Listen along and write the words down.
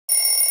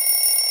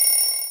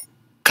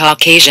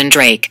Caucasian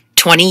Drake,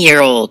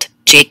 20-year-old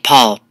Jake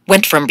Paul,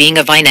 went from being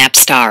a Vine app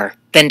star,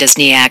 then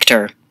Disney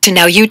actor, to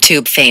now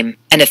YouTube fame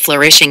and a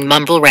flourishing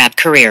mumble rap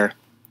career.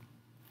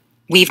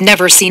 We've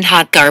never seen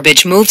hot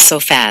garbage move so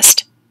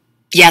fast.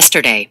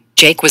 Yesterday,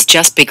 Jake was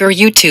just bigger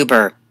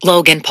YouTuber,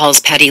 Logan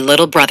Paul's petty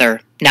little brother.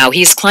 Now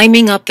he's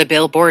climbing up the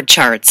Billboard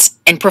charts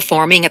and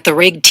performing at the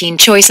rigged Teen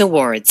Choice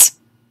Awards.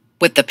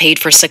 With the paid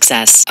for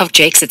success of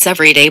Jake's It's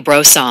Everyday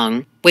Bro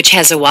song, which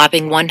has a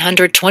whopping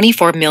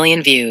 124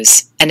 million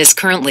views and is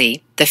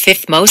currently the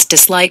 5th most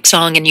disliked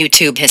song in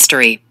YouTube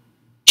history.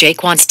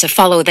 Jake wants to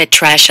follow that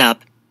trash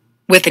up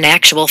with an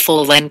actual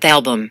full-length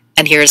album,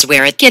 and here's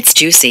where it gets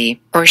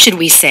juicy, or should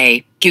we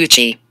say,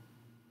 Gucci.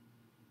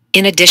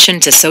 In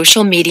addition to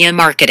social media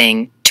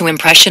marketing to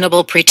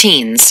impressionable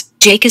preteens,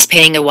 Jake is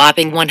paying a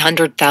whopping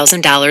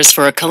 $100,000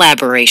 for a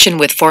collaboration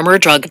with former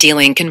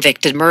drug-dealing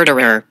convicted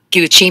murderer,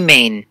 Gucci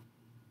Mane,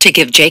 to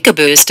give Jake a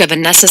boost of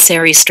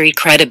unnecessary street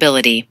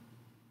credibility.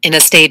 In a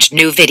staged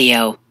new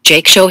video,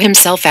 Jake showed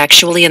himself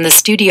actually in the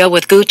studio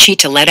with Gucci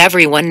to let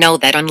everyone know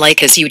that unlike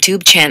his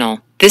YouTube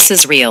channel, this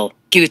is real.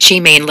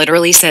 Gucci Mane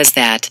literally says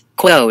that,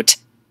 quote,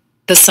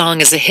 "The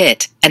song is a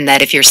hit, and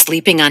that if you're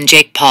sleeping on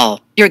Jake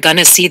Paul, you're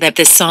gonna see that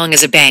this song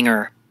is a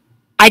banger."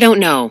 I don't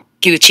know,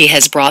 Gucci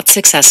has brought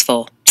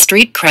successful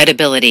street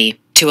credibility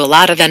to a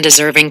lot of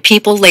undeserving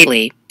people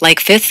lately, like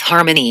Fifth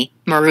Harmony,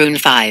 Maroon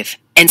 5,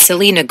 and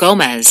Selena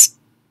Gomez.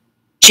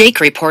 Jake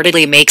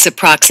reportedly makes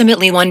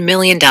approximately $1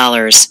 million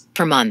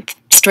per month,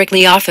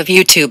 strictly off of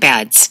YouTube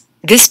ads.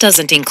 This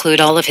doesn't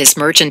include all of his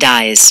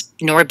merchandise,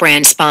 nor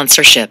brand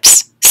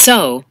sponsorships,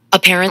 so,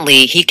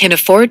 apparently he can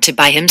afford to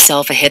buy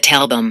himself a hit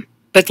album.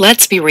 But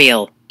let's be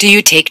real, do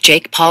you take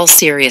Jake Paul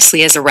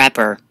seriously as a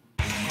rapper?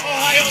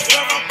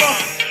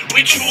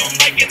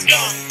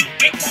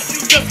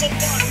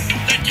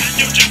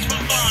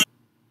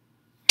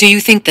 Do you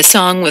think the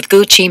song with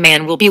Gucci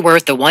Mane will be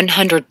worth the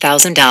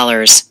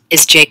 $100,000?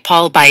 Is Jake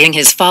Paul buying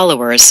his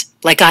followers,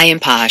 like I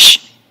am posh?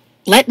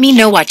 Let me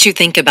know what you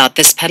think about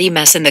this petty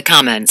mess in the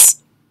comments.